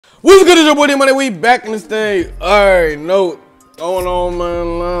What's good, it's your boy Dmoney. We back in this thing. Alright, note going on, man.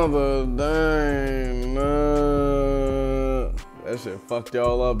 Another dang. That shit fucked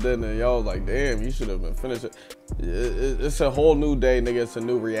y'all up, didn't it? Y'all was like, damn, you should have been finished. It's a whole new day, nigga. It's a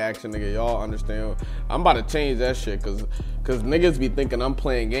new reaction, nigga. Y'all understand? I'm about to change that shit, cause niggas be thinking I'm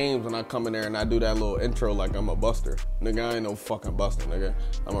playing games when I come in there and I do that little intro like I'm a buster. Nigga, I ain't no fucking buster, nigga.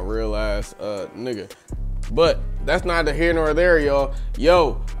 I'm a real ass nigga. But that's neither here nor there, y'all.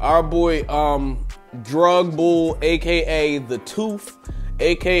 Yo, our boy Drug Bull, aka The Tooth,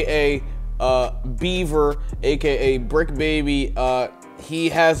 aka Beaver, aka Brick Baby, he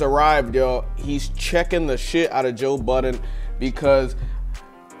has arrived, y'all. He's checking the shit out of Joe Budden because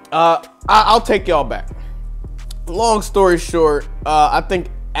I'll take y'all back. Long story short, I think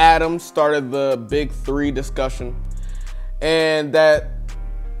Adam started the big three discussion, and that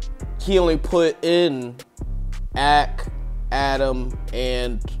he only put in Adam,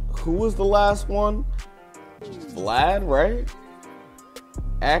 and who was the last one? Vlad, right?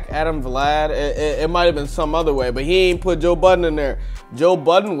 Adam, Vlad. It might have been some other way, but he ain't put Joe Budden in there. Joe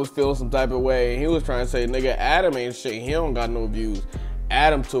Budden was feeling some type of way, and he was trying to say, nigga, Adam ain't shit. He don't got no views.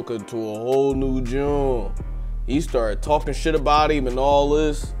 Adam took it to a whole new joint. He started talking shit about him and all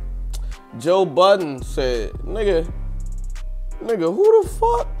this. Joe Budden said, nigga, who the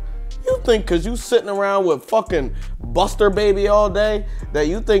fuck? You think cause you sitting around with fucking Buster Baby all day that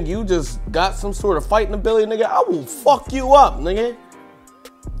you think you just got some sort of fighting ability, nigga? I will fuck you up, nigga.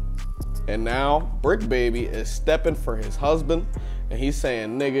 And now Brick Baby is stepping for his husband, and he's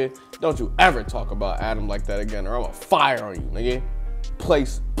saying, nigga, don't you ever talk about Adam like that again, or I'm gonna fire on you, nigga. Play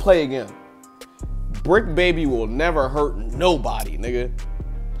again. Brick Baby will never hurt nobody, nigga.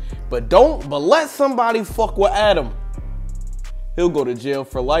 But let somebody fuck with Adam. He'll go to jail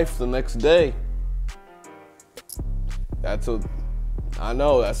for life the next day. I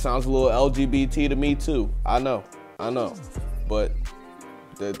know, that sounds a little LGBT to me too. I know. But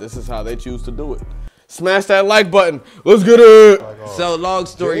this is how they choose to do it. Smash that like button. Let's get it. So long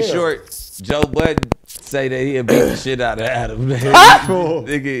story short, Joe Budden say that he beat the shit out of Adam.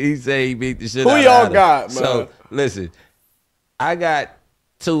 Nigga, he say he beat the shit out of Adam. Who y'all got, man? So listen, I got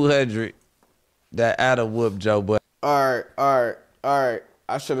 200 that Adam whooped Joe Budden. All right.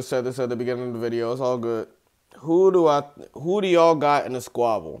 I should have said this at the beginning of the video. It's all good. Who do y'all got in the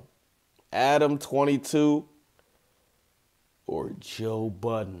squabble? Adam 22 or Joe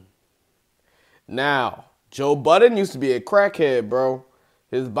Budden? Now, Joe Budden used to be a crackhead, bro.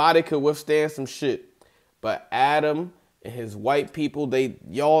 His body could withstand some shit. But Adam and his white people,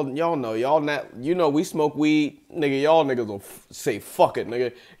 y'all know, we smoke weed, nigga. Y'all niggas will say fuck it,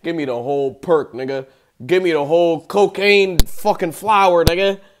 nigga. Give me the whole perk, nigga. Give me the whole cocaine fucking flower,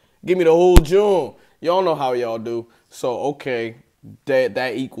 nigga. Give me the whole joint. Y'all know how y'all do. So, okay,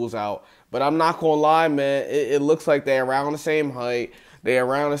 that equals out. But I'm not gonna lie, man. It looks like they're around the same height. They're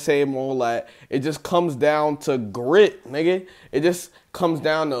around the same all that. It just comes down to grit, nigga. It just comes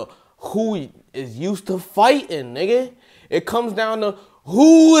down to who is used to fighting, nigga. It comes down to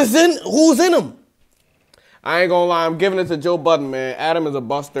who's in them. I ain't gonna lie, I'm giving it to Joe Budden, man. Adam is a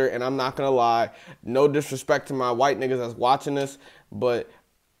buster, and I'm not gonna lie. No disrespect to my white niggas that's watching this, but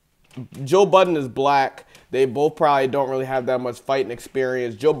Joe Budden is black. They both probably don't really have that much fighting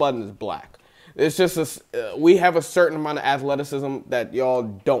experience. Joe Budden is black. It's just we have a certain amount of athleticism that y'all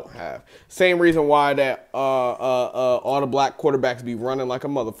don't have. Same reason why that all the black quarterbacks be running like a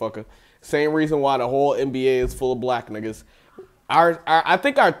motherfucker. Same reason why the whole NBA is full of black niggas.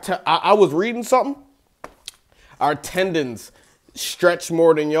 I was reading something. Our tendons stretch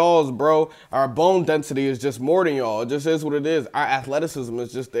more than y'all's, bro. Our bone density is just more than y'all. It just is what it is. Our athleticism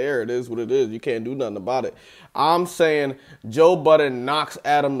is just there. It is what it is. You can't do nothing about it. I'm saying Joe Budden knocks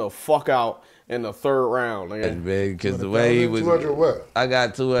Adam the fuck out in the third round, nigga. Because the way he was, I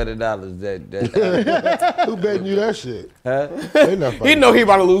got $200 Who betting you that shit? Huh? He know he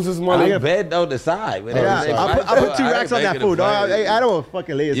about to lose his money. I bet on the side. But I put 2 racks on that food. I don't want to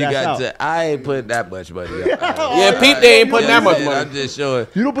fucking lay his ass out. I ain't putting that much money up. Yeah, Pete, they ain't putting that much money. I'm just showing.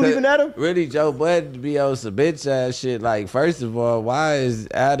 You don't believe in Adam? Really, Joe Budden be on some bitch ass shit. Like, first of all, why is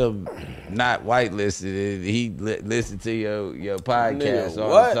Adam not whitelisted and he listen to your podcast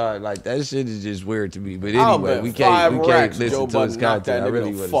all the time? Like, that shit is just weird to me. But anyway, we can't listen to his content. I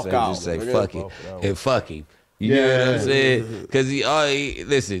really want to just say fuck it and fuck him. You know what I'm saying? Because he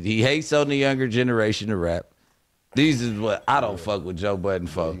hates on the younger generation of rap. These is what I don't fuck with Joe Budden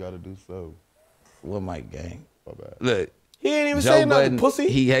for. You gotta do so. What my gang? My bad. Look, he ain't even saying nothing, pussy.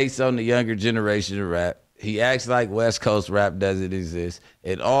 He hates on the younger generation of rap. He acts like West Coast rap doesn't exist.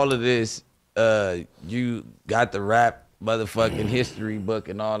 And all of this, you got the rap motherfucking history book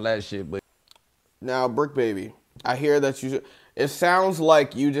and all that shit. But now, Bricc Baby, I hear that you. It sounds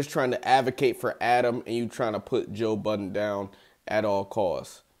like you just trying to advocate for Adam and you trying to put Joe Budden down at all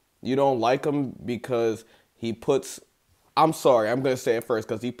costs. You don't like him because he puts. I'm sorry, I'm gonna say it first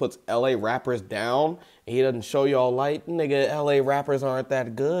because he puts LA rappers down and he doesn't show y'all light. Nigga, LA rappers aren't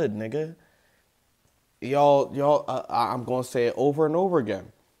that good, nigga. Y'all, I'm gonna say it over and over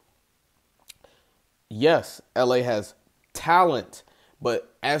again. Yes, LA has talent,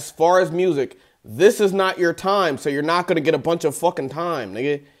 but as far as music, this is not your time, so you're not gonna get a bunch of fucking time,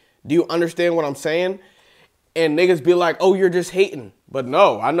 nigga. Do you understand what I'm saying? And niggas be like, oh, you're just hating. But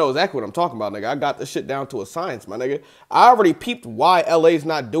no, I know exactly what I'm talking about, nigga. I got this shit down to a science, my nigga. I already peeped why LA's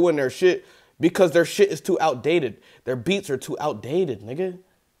not doing their shit because their shit is too outdated. Their beats are too outdated, nigga.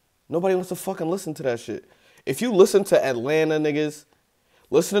 Nobody wants to fucking listen to that shit. If you listen to Atlanta, niggas,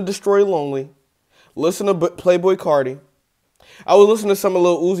 listen to Destroy Lonely, listen to Playboy Cardi. I was listening to some of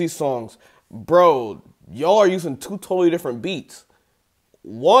Lil Uzi's songs. Bro, y'all are using two totally different beats.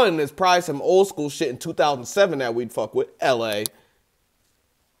 One is probably some old school shit in 2007 that we'd fuck with, LA.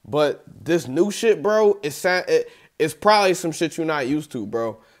 But this new shit, bro, it's probably some shit you're not used to,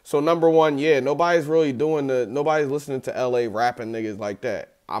 bro. So number one, yeah, nobody's really nobody's listening to LA rapping niggas like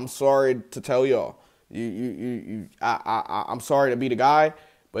that. I'm sorry to tell y'all. I'm sorry to be the guy,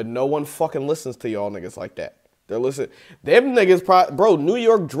 but no one fucking listens to y'all niggas like that. They're listening. Them niggas, bro, New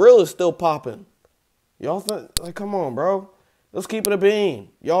York drill is still popping. Y'all think, like, come on, bro. Let's keep it a bean.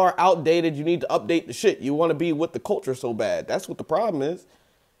 Y'all are outdated. You need to update the shit. You want to be with the culture so bad. That's what the problem is.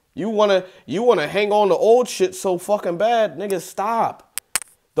 You wanna hang on to old shit so fucking bad. Nigga, stop.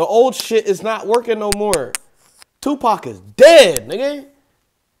 The old shit is not working no more. Tupac is dead, nigga.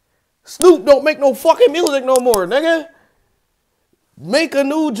 Snoop don't make no fucking music no more, nigga. Make a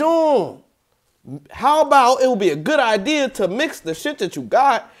new joint. How about it would be a good idea to mix the shit that you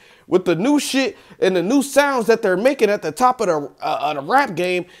got with the new shit and the new sounds that they're making at the top of the rap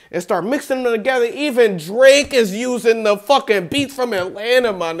game and start mixing them together. Even Drake is using the fucking beats from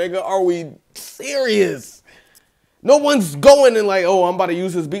Atlanta, my nigga. Are we serious? No one's going and like, oh, I'm about to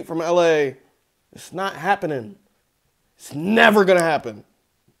use this beat from LA. It's not happening. It's never gonna happen.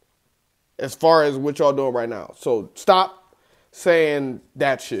 As far as what y'all doing right now. So stop saying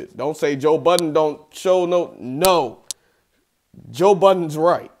that shit. Don't say Joe Budden don't show no. Joe Budden's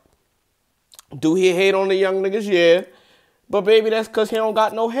right. Do he hate on the young niggas? Yeah. But baby, that's because he don't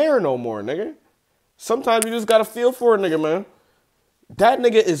got no hair no more, nigga. Sometimes you just got to feel for a nigga, man. That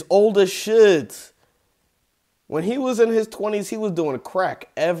nigga is old as shit. When he was in his 20s, he was doing crack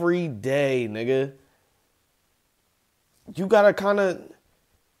every day, nigga. You got to kind of...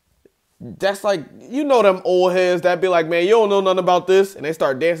 That's like, you know them old heads that be like, man, you don't know nothing about this. And they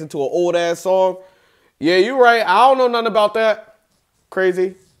start dancing to an old-ass song. Yeah, you right. I don't know nothing about that.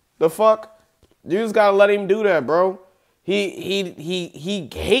 Crazy. The fuck? You just gotta let him do that, bro. He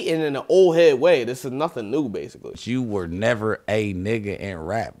hating in an old head way. This is nothing new, basically. You were never a nigga in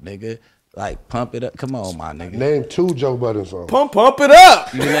rap, nigga. Like, pump it up. Come on, my nigga. Name 2 Joe Budden songs. Pump it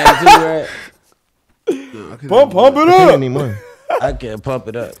up. You name 2, right? Pump it up. Anymore. I can't pump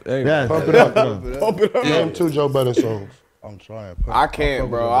it up. Yeah, Pump it up. Pump it up. Name 2 Joe Budden songs. I'm trying. I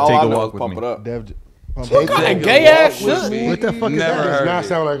can't, bro. All I know is pump it up. What kind of gay ass shit? What the fuck is Never that? Does heard not it.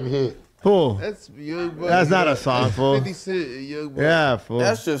 sound like a hit. Fool. That's Young Budden. That's not a song, fool. 50 Cent and Young Budden. Yeah, fool.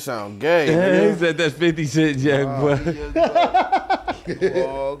 That shit sound gay. He Nigga. said that's 50 Cent, young boy.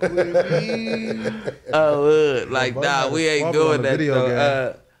 Walk with me. Oh, like, nah, we ain't doing that, video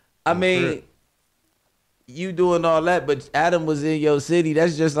though. I mean, you doing all that, but Adam was in your city.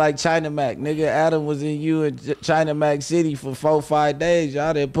 That's just like China Mac, nigga. Adam was in you in China Mac City for 4-5 days.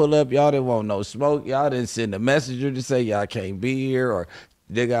 Y'all didn't pull up. Y'all didn't want no smoke. Y'all didn't send a messenger to say y'all can't be here, or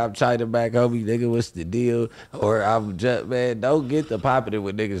nigga, I'm China Mac, homie. Nigga, what's the deal? Or I'm just, man, don't get the popping it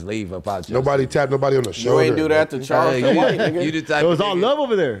when niggas leave up out your Nobody city. tapped nobody on the You shoulder. ain't do that to Charles White, nigga. You the type It was of all nigga- love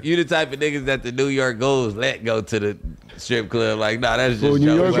over there. You the type of niggas that the New York Goals let go to the strip club. Like, nah, that's just Well, New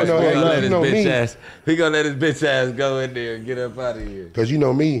Joe York, Budden. you know, We hey, gonna let you his know bitch me. ass. We gonna let his bitch ass go in there and get up out of here. Because you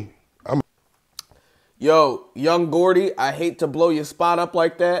know me. Yo, Young Gordy, I hate to blow your spot up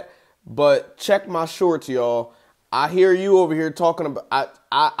like that, but check my shorts, y'all. I hear you over here talking about,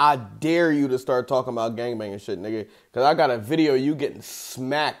 I dare you to start talking about gangbanging shit, nigga. Because I got a video of you getting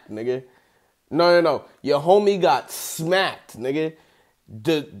smacked, nigga. No. Your homie got smacked, nigga.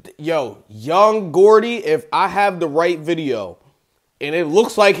 Yo, Young Gordy, if I have the right video, and it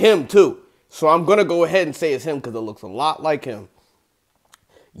looks like him too, so I'm going to go ahead and say it's him because it looks a lot like him.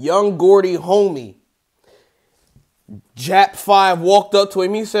 Young Gordy homie, Jap 5 walked up to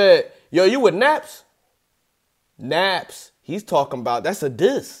him. He said, yo, you with Naps? Naps, he's talking about that's a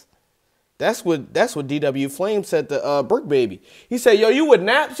diss. That's what DW Flame said to Bricc Baby. He said, yo, you with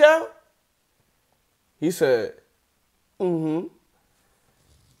Naps, yo? He said, mm-hmm.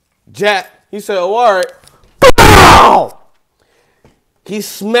 Jack, he said, oh, all right. Bow! He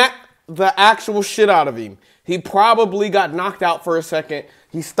smacked the actual shit out of him. He probably got knocked out for a second.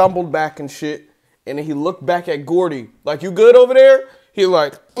 He stumbled back and shit. And then he looked back at Gordy. Like, you good over there? He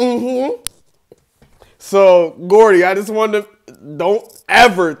like, mm-hmm. So, Gordy, I just wanted to, don't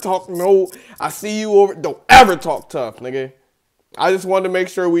ever talk I see you over, don't ever talk tough, nigga. I just wanted to make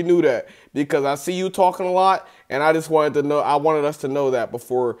sure we knew that. Because I see you talking a lot. And I just wanted to know, I wanted us to know that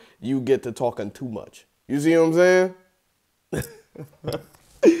before you get to talking too much. You see what I'm saying?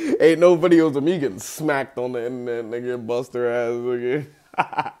 Ain't no videos of me getting smacked on the internet, nigga. Buster ass, nigga.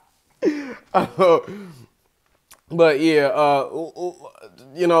 But yeah,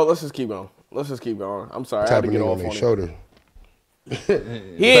 you know, let's just keep going. Let's just keep going. I'm sorry, I had to get off on his shoulder. He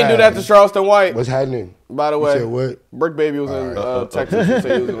ain't do that to Charleston White. What's happening? By the way, you said what? Bricc Baby was in Texas. He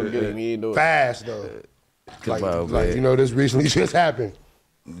said he was gonna get him. He ain't do it. Fast though. Like, you know, this recently just happened.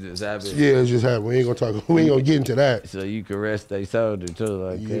 Just happened. Yeah, it just happened. We ain't gonna talk. We ain't gonna get into that. So you can rest their shoulder too,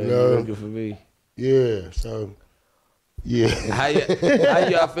 like you you know, looking for me. Yeah. So yeah. How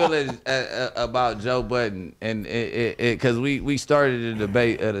y'all feeling about Joe Budden? And because we started a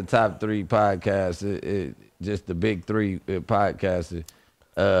debate at the top 3 podcasts, just the big 3 podcasting.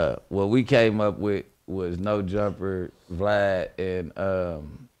 What we came up with was No Jumper, Vlad, and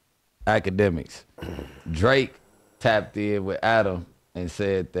Academics. Drake tapped in with Adam and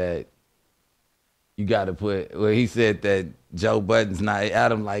said that you got to put. Well, he said that Joe Budden's not.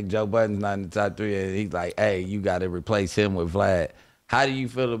 Adam like Joe Budden's not in the top 3, and he's like, "Hey, you got to replace him with Vlad." How do you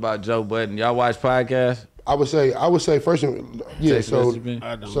feel about Joe Budden? Y'all watch podcasts? I would say first, yeah. So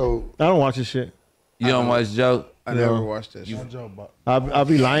I don't watch this shit. You don't watch Joe? I never watched that shit. I'll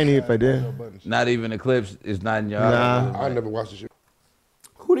be lying to you if I did. Not even Eclipse is not in your. Nah. I never watched the shit.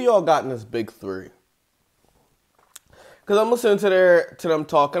 Who do y'all got in this big 3? Because I'm listening to them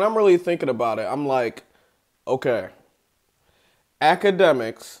talk, and I'm really thinking about it. I'm like, okay,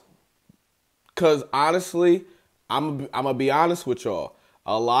 Academics, because honestly, I'm going to be honest with y'all.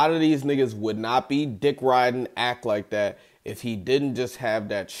 A lot of these niggas would not be dick riding, act like that if he didn't just have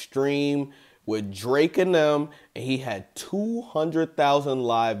that stream with Drake and them, and he had 200,000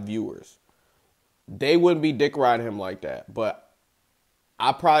 live viewers. They wouldn't be dick riding him like that, but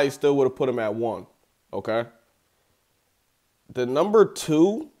I probably still would have put him at 1, okay? The number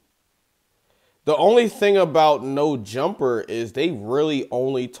 2, the only thing about No Jumper is they really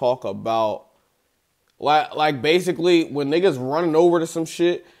only talk about, like basically when niggas running over to some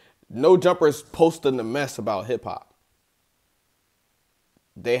shit, No Jumper is posting the mess about hip hop.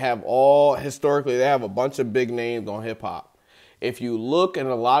 They have historically, they have a bunch of big names on hip hop. If you look at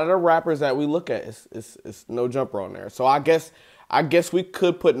a lot of the rappers that we look at, it's No Jumper on there. So I guess we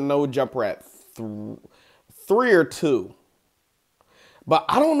could put No Jumper at 3 or 2. But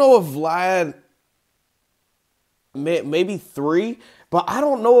I don't know if Vlad, maybe 3, but I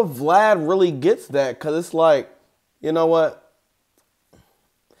don't know if Vlad really gets that, because it's like, you know what?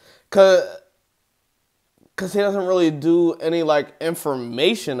 Because he doesn't really do any, like,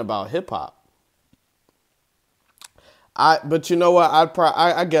 information about hip-hop. But you know what?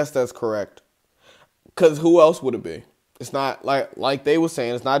 I guess that's correct. Because who else would it be? It's not, like they were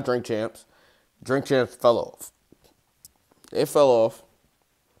saying, it's not Drink Champs. Drink Champs fell off. It fell off.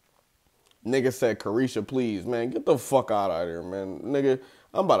 Nigga said, Carisha, please, man, get the fuck out of here, man. Nigga,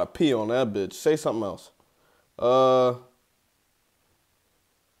 I'm about to pee on that bitch. Say something else. Because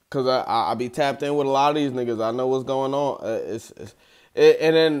I be tapped in with a lot of these niggas. I know what's going on.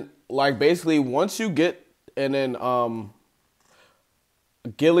 And then, like, basically, once you get, and then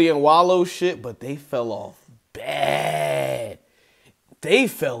Gilly and Wallow shit, but they fell off bad. They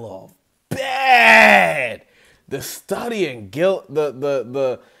fell off bad. The study and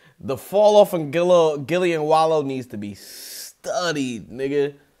the fall off in Gilly and Wallow needs to be studied,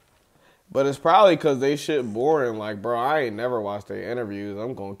 nigga. But it's probably because they shit boring. Like, bro, I ain't never watched their interviews.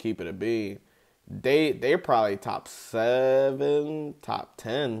 I'm going to keep it a bean. They're probably top 7, top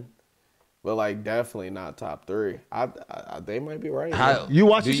 10. But, like, definitely not top 3. They might be right. You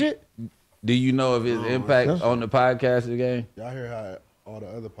watch the shit? Do you know of his impact on the podcast again? Y'all hear how all the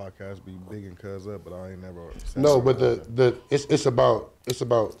other podcasts be bigging cuz up, but I ain't never. No, but it's about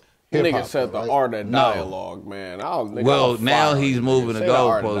Nigga said the art of dialogue, man. Well, now he's moving the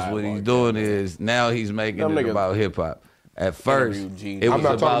goalposts. What he's doing is now he's making it about hip hop. At first, it was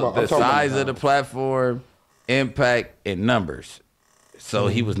about the size of the platform, impact, and numbers. So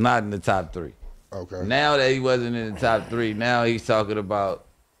he was not in the top 3. Okay. Now that he wasn't in the top 3, now he's talking about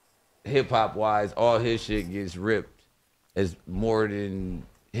hip hop wise, all his shit gets ripped as more than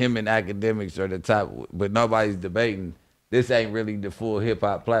him and academics are the top, but nobody's debating. This ain't really the full hip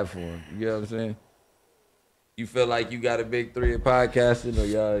hop platform. You know what I'm saying? You feel like you got a big 3 in podcasting, or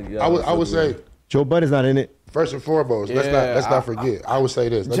y'all I would say Joe Budden's not in it. first and foremost, Yeah, let's not forget. I would say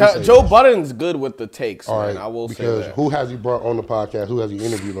this. Joe Budden's good with the takes, All man. right, I will say because that. who has he brought on the podcast? Who has he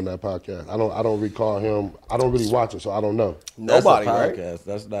interviewed on that podcast? I don't recall him. I don't really watch it, so I don't know. Nobody, That's a right? podcast.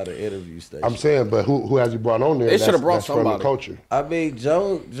 That's not an interview station. I'm saying, but who has he brought on there? They should have brought that's from the somebody. culture. I mean,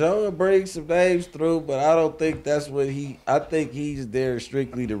 Joe will bring some names through, but I don't think that's what I think he's there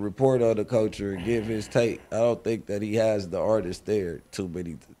strictly to report on the culture and give his take. I don't think that he has the artist there too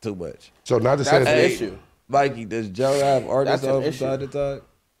much. So not to say That's that an issue. Mikey, does Joe have artists That's an on from issue. time to time?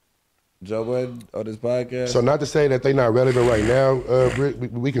 Joe Budden on his podcast? So not to say that they're not relevant right now,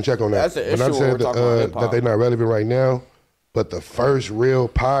 Bricc, we can check on that. That's an But not issue to when say we're talking about hip-hop. that they're not relevant right now, but the first real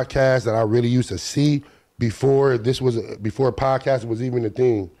podcast that I really used to see before podcasting was even a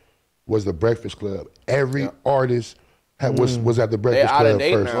thing was the Breakfast Club. Every artist was at the Breakfast out of Club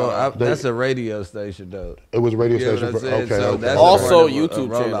date first. now. Well, that's a radio station, though. It was a radio You know station. what I'm saying? Okay, So okay. that's Also a YouTube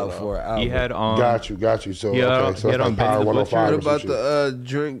rollout channel, for an He album. had Got you. So Yeah, okay, so he it's had on like Power Benny the 105 Butcher. or What some about shit. the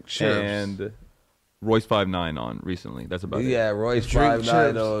drink champs? and Royce 5'9" on recently. That's about it. Yeah, Royce Drink 5'9"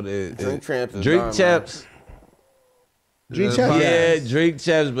 Champs. on it. Drink Champs is Drink done, Champs. Drink Yeah, Champs. Yeah, Drink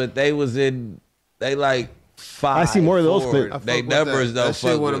Champs, but they like 5. I see more of those forward. clips. I fuck They with numbers that. don't That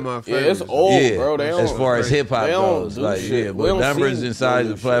shit fuck one with. of my Yeah, favorites. it's old, Yeah, bro. They as don't- far as hip hop they don't goes, do like shit. yeah, We but don't numbers see and size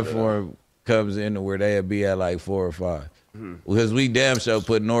no of shit, platform comes in to where they'd be at like 4 or 5. Because we damn sure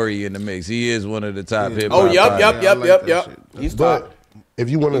put Nori in the mix. He is one of the top hip hop. Oh, yup. Yeah, I like that shit. He's top. But if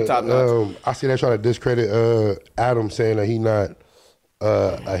you want He top notch. to, I see they try to discredit Adam saying that he not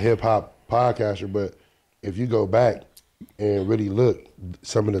a hip hop podcaster. But if you go back and really look,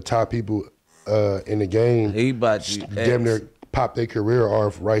 some of the top people in the game, He bought you. damn near pop their career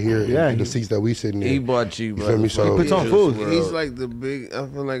off right here in the seats that we sitting in. He bought you. You feel me? So He puts on food. He's like the big. I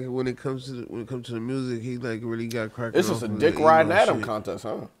feel like when it comes to the music, he like really got cracking. This is off a with dick the riding emo Adam shit. contest,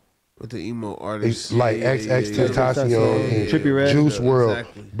 huh? With the emo artists, it's like XX Tentacion and Trippie Redd. Juice WRLD,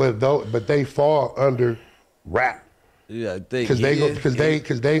 Exactly. but they fall under rap Yeah, I think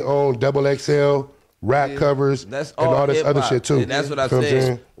because they own Double XL rap covers That's and all this hip-hop. other shit too. And that's what I Feel I'm said.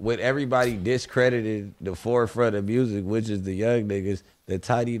 saying? When everybody discredited the forefront of music, which is the young niggas, the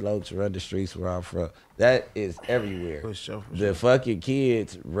tiny locs run the streets where I'm from. That is everywhere. For sure, for The fucking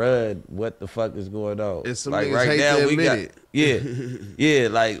kids run what the fuck is going on. And some like niggas right hate now to we admit got it. yeah,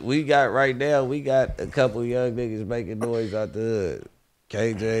 like we got right now we got a couple young niggas making noise out the hood.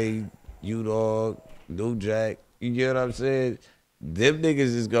 KJ, U-Dog, New Jack. You get what I'm saying? Them niggas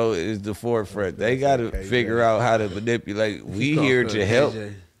is the forefront. They got to figure out how to manipulate. We here to help.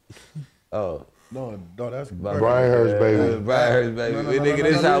 KJ. Oh, No, that's Brian Hurst, baby. Brian Hurst, baby. No, nigga, no,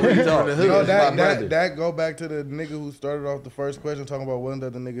 this is how we talk. No, This is my brother. that go back to the nigga who started off the first question talking about wasn't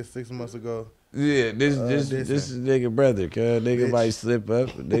that the nigga 6 months ago? Yeah, this is nigga brother, cuz nigga might slip up.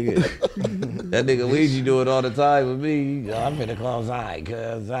 Nigga, that nigga Weezy do it all the time with me. I'm finna call Zai,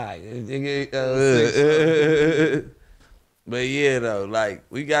 cuz Zai. But yeah, though, like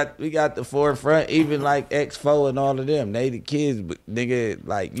we got the forefront, even like X4 and all of them. They the kids, but nigga,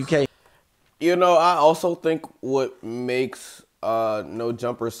 like you can't. You know, I also think what makes No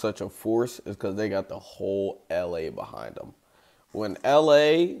Jumper such a force is because they got the whole LA behind them. When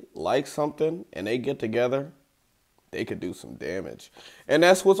LA likes something and they get together, they could do some damage. And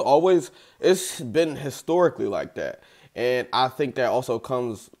that's what's always, it's been historically like that. And I think that also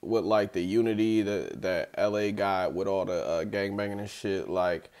comes with like the unity that LA got with all the gangbanging and shit.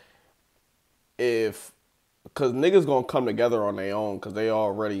 Like, because niggas gonna come together on their own because they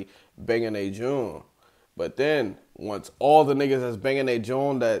already banging a June. But then once all the niggas that's banging a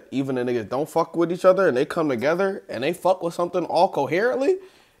June, that even the niggas don't fuck with each other and they come together and they fuck with something all coherently,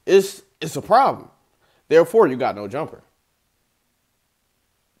 it's a problem. Therefore, you got No Jumper.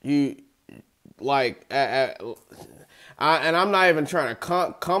 You like, and I'm not even trying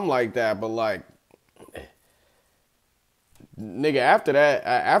to come like that, but like, nigga, after that,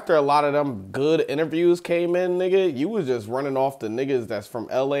 after a lot of them good interviews came in, nigga, you was just running off the niggas that's from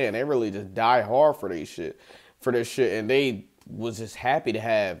LA and they really just die hard for this shit. And they was just happy to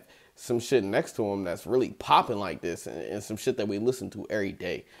have some shit next to them that's really popping like this and some shit that we listen to every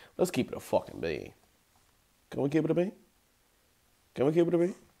day. Let's keep it a fucking bean. Can we keep it a bean? Can we keep it a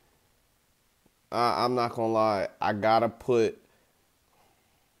bean? I'm not gonna lie, I gotta put,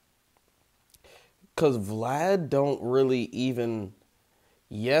 cause Vlad don't really even,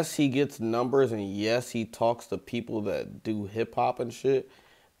 yes, he gets numbers, and yes, he talks to people that do hip hop and shit.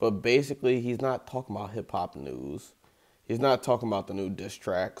 But basically, he's not talking about hip hop news. He's not talking about the new diss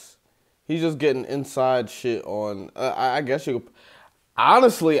tracks. He's just getting inside shit on. I guess you.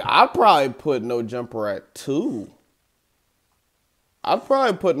 Honestly, I'd probably put No Jumper at 2. I'd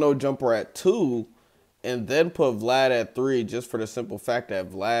probably put No Jumper at 2, and then put Vlad at 3, just for the simple fact that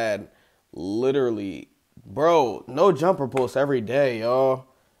Vlad literally, bro, No Jumper posts every day, y'all.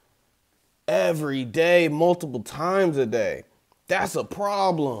 Every day, multiple times a day. That's a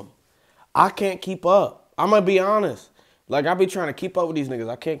problem. I can't keep up. I'm gonna be honest. Like, I be trying to keep up with these niggas.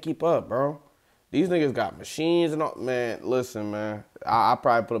 I can't keep up, bro. These niggas got machines and all. Man, listen, man. I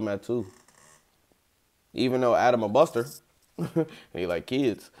probably put them at 2. Even though Adam a buster. He like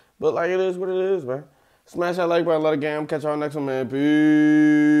kids. But, like, it is what it is, man. Smash that like button, let it game. Catch y'all next one, man.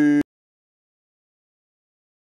 Peace.